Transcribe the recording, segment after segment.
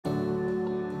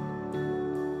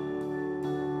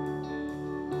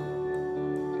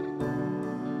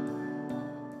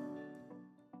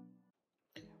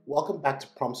Welcome back to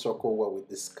Prompt Circle, where we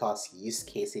discuss use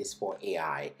cases for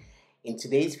AI. In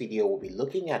today's video, we'll be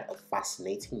looking at a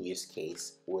fascinating use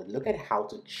case. We'll look at how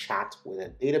to chat with a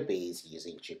database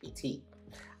using GPT.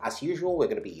 As usual, we're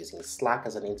going to be using Slack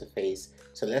as an interface,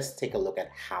 so let's take a look at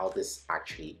how this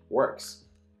actually works.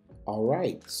 All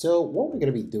right, so what we're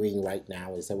going to be doing right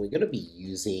now is that we're going to be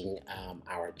using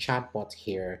our chatbot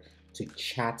here to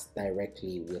chat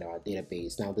directly with our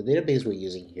database. Now, the database we're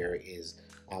using here is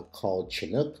called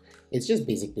Chinook. It's just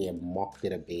basically a mock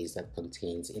database that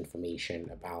contains information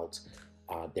about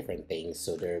different things.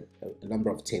 So there are a number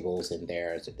of tables in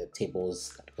there. So the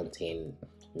tables contain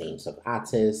names of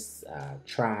artists,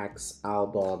 tracks,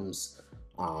 albums,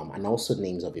 and also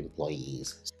names of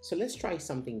employees. So let's try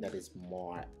something that is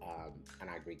more an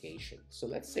aggregation. So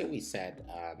let's say we said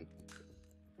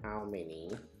how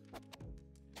many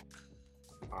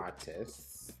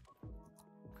artists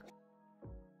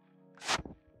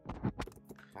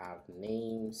have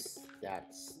names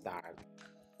that start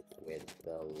with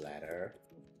the letter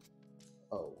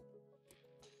O.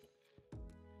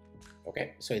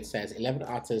 Okay, so it says 11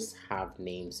 artists have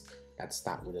names that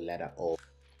start with the letter O.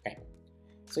 Okay,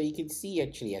 so you can see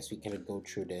actually as we kind of go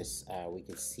through this, we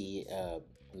can see a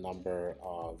number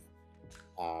of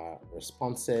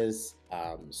responses.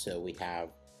 So we have,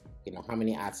 how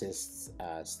many artists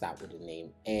start with the name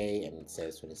A, and it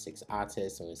says 26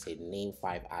 artists, and we say name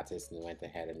 5 artists, and we went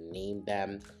ahead and named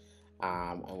them.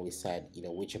 And we said,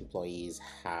 which employees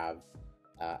have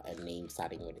a name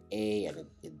starting with A, and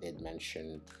it did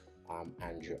mention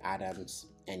Andrew Adams.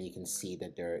 And you can see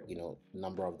that there are, a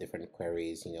number of different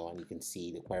queries, and you can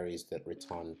see the queries that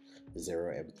return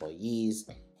 0 employees.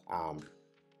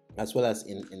 As well as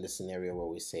in the scenario where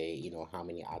we say, how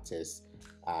many artists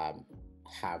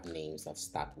have names that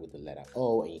start with the letter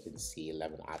O, and you can see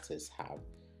 11 artists have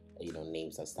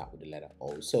names that start with the letter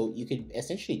O. So you could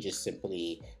essentially just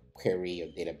simply query your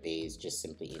database just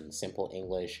simply in simple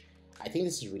English. I think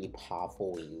this is really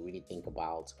powerful when you really think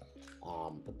about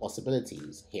the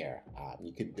possibilities here.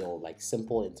 You could build like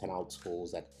simple internal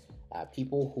tools that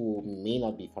people who may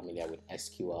not be familiar with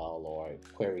SQL or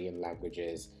querying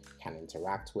languages can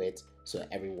interact with, so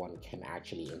everyone can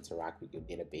actually interact with your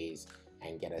database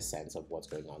and get a sense of what's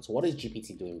going on. So what is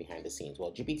GPT doing behind the scenes?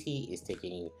 Well, GPT is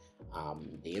taking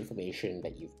the information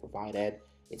that you've provided,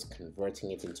 it's converting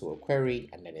it into a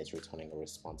query, and then it's returning a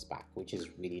response back, which is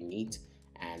really neat.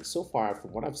 And so far,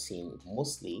 from what I've seen,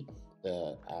 mostly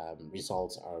the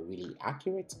results are really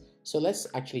accurate. So let's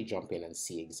actually jump in and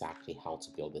see exactly how to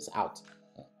build this out.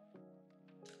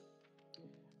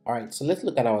 All right, so let's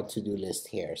look at our to-do list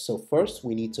here. So first,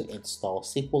 we need to install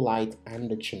SQLite and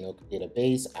the Chinook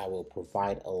database. I will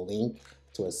provide a link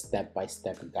to a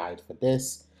step-by-step guide for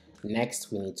this.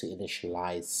 Next, we need to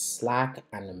initialize Slack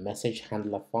and a message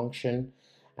handler function.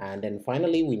 And then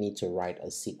finally, we need to write a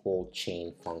SQL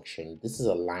chain function. This is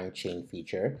a line chain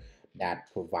feature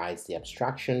that provides the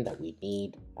abstraction that we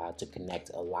need to connect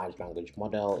a large language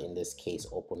model, in this case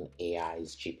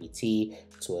OpenAI's GPT,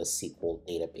 to a SQL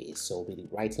database. So we'll be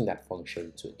writing that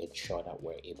function to ensure that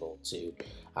we're able to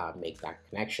make that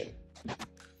connection.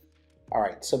 All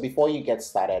right, so before you get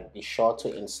started, be sure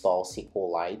to install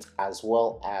SQLite as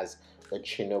well as the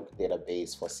Chinook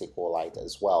database for SQLite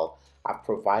as well. I've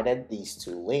provided these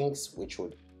 2 links which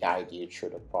would guide you through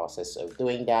the process of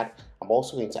doing that. I'm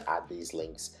also going to add these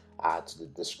links to the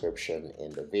description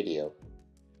in the video.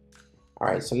 All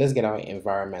right, so let's get our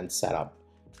environment set up.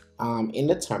 In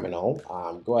the terminal,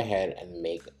 go ahead and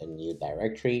make a new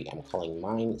directory. I'm calling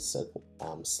mine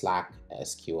Slack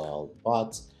SQL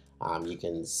bot. You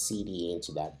can cd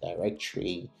into that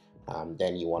directory.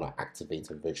 Then you want to activate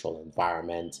a virtual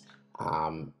environment.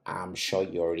 I'm sure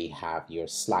you already have your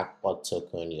Slack bot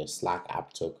token, your Slack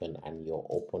app token, and your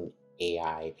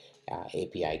OpenAI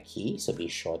API key. So be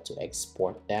sure to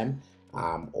export them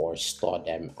or store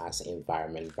them as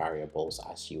environment variables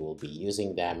as you will be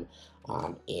using them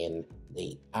in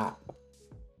the app.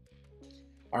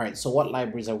 All right, so what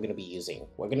libraries are we going to be using?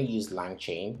 We're going to use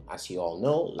LangChain. As you all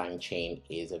know, LangChain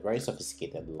is a very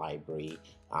sophisticated library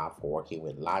for working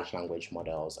with large language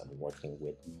models and working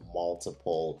with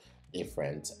multiple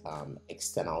different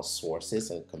external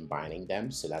sources and combining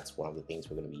them. So that's one of the things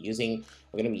we're going to be using.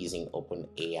 We're going to be using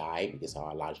OpenAI because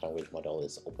our large language model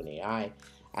is OpenAI,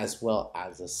 as well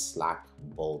as the Slack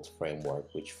Bolt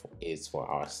framework, which is for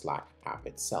our Slack app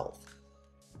itself.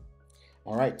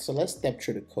 All right, so let's step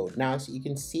through the code. Now, so you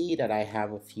can see that I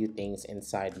have a few things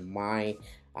inside my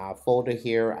folder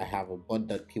here. I have a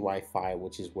bud.py file,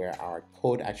 which is where our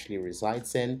code actually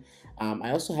resides in.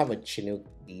 I also have a Chinook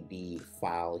DB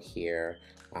file here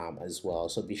as well.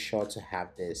 So be sure to have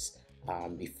this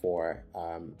before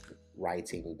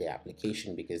writing the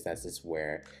application, because that is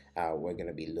where we're going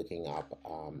to be looking up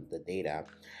the data.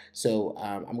 So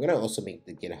I'm going to also make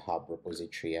the GitHub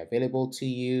repository available to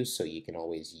you, so you can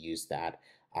always use that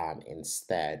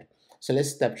instead. So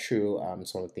let's step through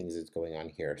some of the things that's going on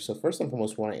here. So first and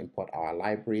foremost, we want to import our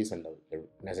libraries and the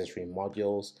necessary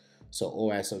modules. So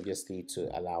OS, obviously,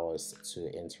 to allow us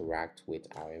to interact with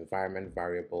our environment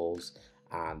variables,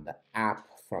 and the app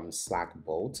from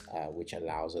Slackbot, which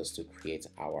allows us to create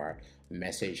our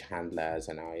message handlers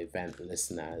and our event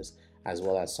listeners, as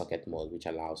well as socket mode, which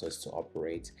allows us to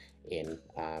operate in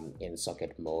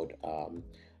socket mode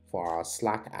for our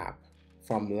Slack app.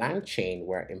 From LangChain,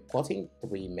 we're importing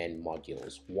three main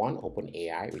modules. One,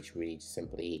 OpenAI, which really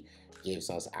simply gives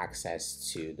us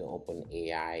access to the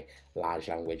OpenAI large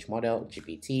language model,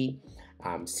 GPT.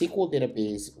 SQL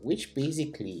database, which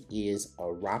basically is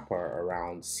a wrapper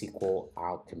around SQL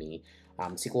Alchemy.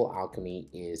 SQL Alchemy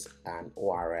is an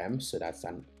ORM, so that's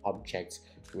an object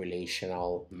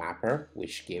relational mapper,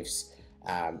 which gives,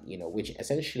 which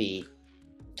essentially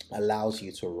allows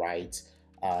you to write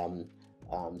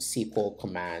SQL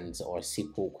commands or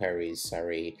SQL queries,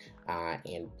 sorry,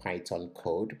 in Python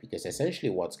code, because essentially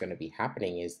what's going to be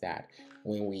happening is that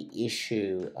when we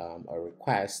issue a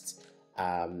request,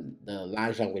 the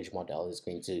large language model is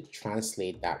going to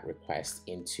translate that request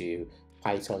into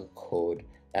Python code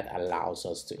that allows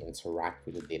us to interact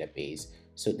with the database.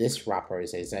 So this wrapper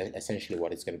is essentially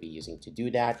what it's going to be using to do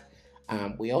that.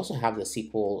 We also have the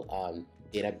SQL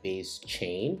database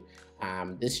chain.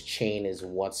 This chain is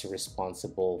what's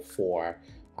responsible for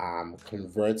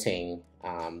converting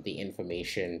the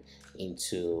information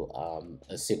into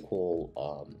a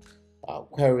SQL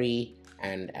query,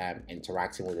 and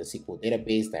interacting with the SQL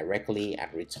database directly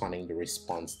and returning the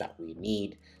response that we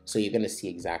need. So you're going to see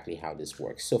exactly how this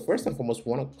works. So first and foremost,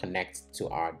 we want to connect to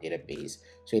our database.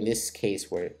 So in this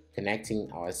case, we're connecting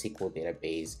our SQL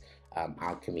database,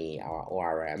 Alchemy, our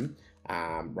ORM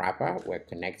wrapper. We're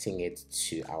connecting it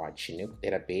to our Chinook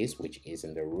database, which is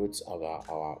in the roots of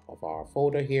our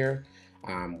folder here.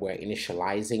 We're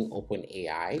initializing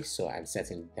OpenAI, so I'm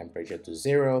setting the temperature to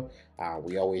 0.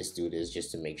 We always do this just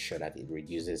to make sure that it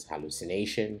reduces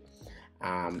hallucination.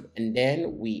 And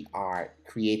then we are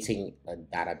creating a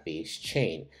database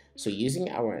chain. So using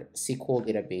our SQL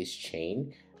database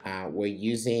chain, we're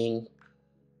using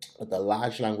the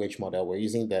large language model. We're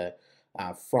using the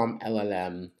from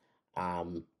LLM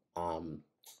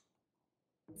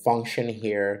function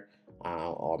here,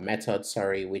 or method,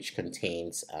 sorry, which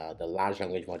contains the large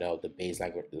language model, the base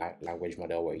language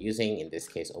model we're using, in this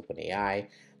case OpenAI,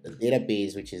 the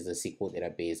database, which is the SQL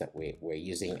database that we're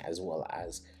using, as well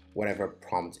as whatever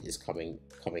prompt is coming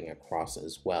across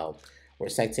as well. We're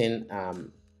setting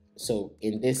so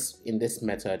in this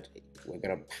method, we're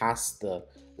going to pass the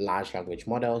large language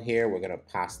model here. We're going to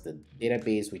pass the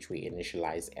database, which we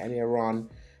initialized earlier on.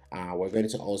 We're going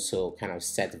to also kind of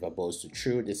set verbose to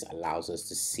true. This allows us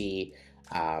to see,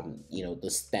 the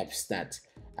steps that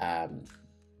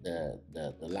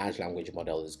the large language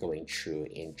model is going through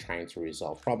in trying to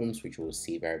resolve problems, which we'll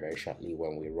see very, very shortly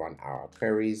when we run our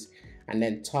queries. And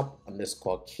then top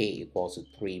underscore k equals to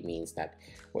 3 means that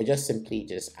we're just simply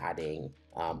adding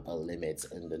a limit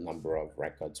in the number of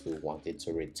records we want it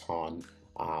to return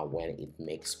when it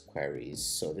makes queries.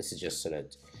 So this is just so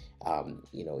that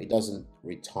it doesn't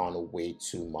return way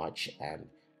too much and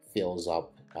fills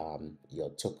up your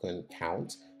token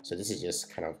count. So this is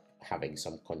just kind of having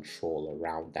some control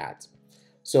around that.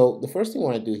 So the first thing I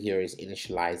want to do here is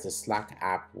initialize the Slack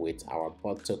app with our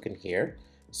bot token here.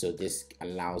 So this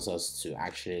allows us to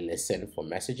actually listen for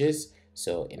messages.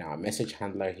 So in our message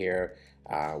handler here,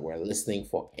 we're listening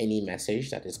for any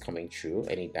message that is coming through,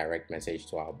 any direct message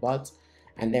to our bot,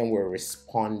 and then we're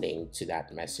responding to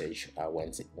that message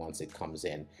once it comes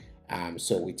in.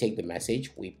 So we take the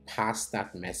message, we pass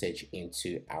that message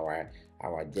into our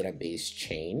database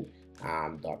chain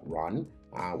 .run,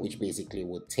 which basically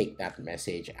will take that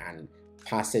message and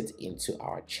pass it into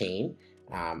our chain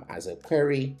as a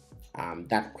query.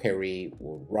 That query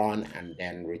will run and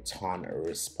then return a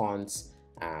response.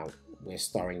 We're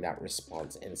storing that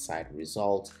response inside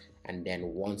result, and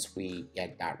then once we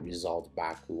get that result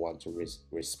back, we want to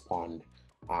respond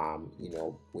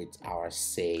with our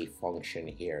say function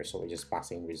here. So we're just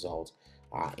passing result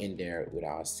in there with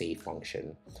our say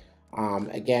function.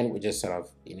 Again, we're just sort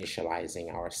of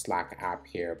initializing our Slack app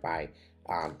here by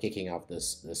kicking off the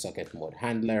socket mode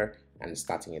handler and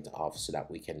starting it off so that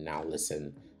we can now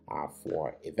listen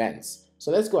for events.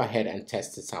 So let's go ahead and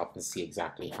test this out and see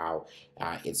exactly how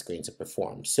it's going to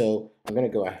perform. So I'm going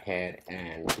to go ahead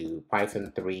and do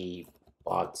Python 3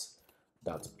 bot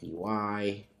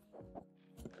 .py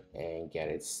and get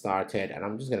it started. And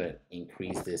I'm just going to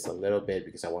increase this a little bit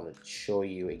because I want to show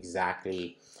you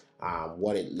exactly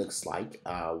what it looks like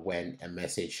when a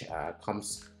message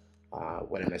comes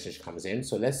in.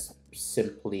 So let's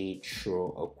simply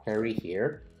throw a query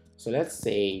here. So let's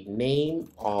say name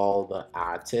all the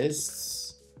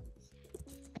artists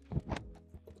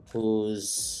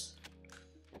whose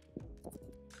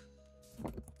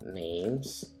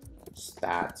names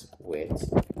start with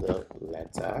the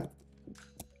letter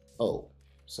O.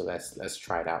 So let's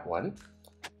try that one.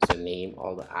 So name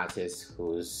all the artists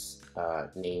whose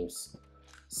names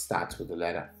start with the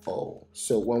letter O.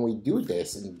 So when we do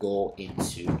this and go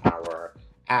into our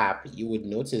app, you would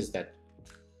notice that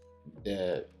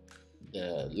the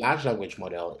large language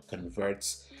model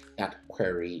converts that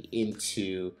query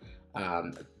into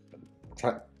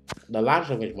the large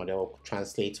language model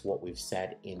translates what we've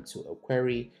said into a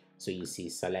query. So you see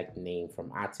select name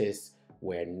from artist,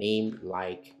 where name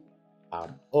like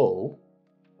O,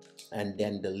 and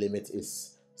then the limit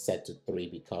is set to 3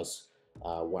 because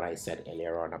what I said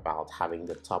earlier on about having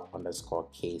the top underscore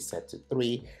K set to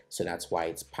 3. So that's why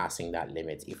it's passing that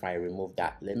limit. If I remove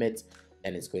that limit,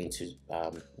 then it's going to,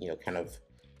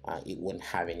 it wouldn't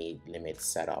have any limit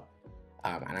set up.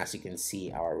 And as you can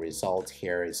see, our result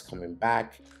here is coming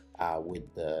back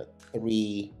with the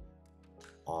 3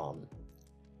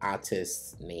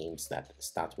 artist names that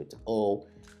start with O.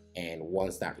 And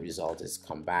once that result is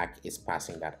come back, it's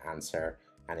passing that answer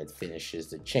and it finishes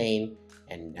the chain.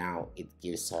 And now it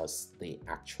gives us the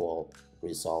actual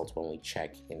result when we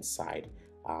check inside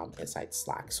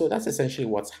Slack. So that's essentially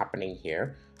what's happening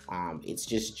here. It's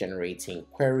just generating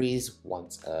queries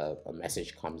once a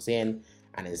message comes in,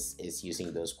 and is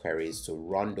using those queries to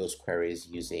run those queries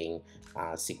using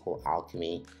SQL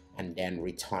Alchemy, and then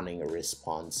returning a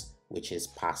response which is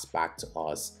passed back to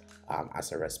us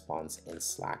as a response in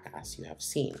Slack, as you have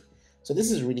seen. So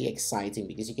this is really exciting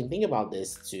because you can think about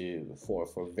this for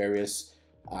various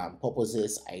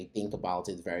purposes. I think about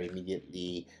it very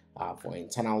immediately for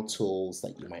internal tools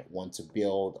that you might want to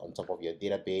build on top of your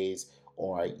database,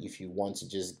 or if you want to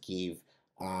just give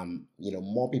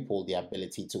more people the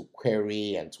ability to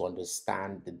query and to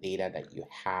understand the data that you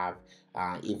have,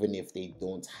 even if they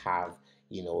don't have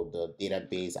the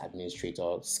database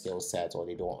administrator skill set, or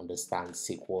they don't understand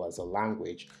SQL as a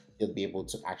language, they'll be able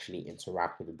to actually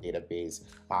interact with the database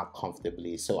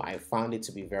comfortably. So I found it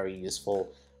to be very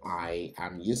useful. I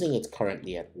am using it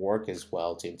currently at work as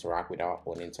well to interact with our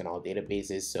own internal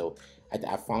databases. So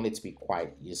I found it to be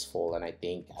quite useful, and I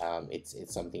think it's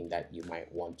something that you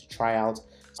might want to try out.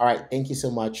 All right, thank you so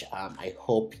much. I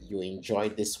hope you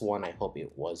enjoyed this one. I hope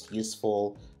it was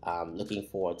useful. Looking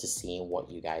forward to seeing what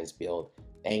you guys build.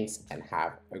 Thanks and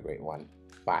have a great one.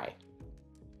 Bye.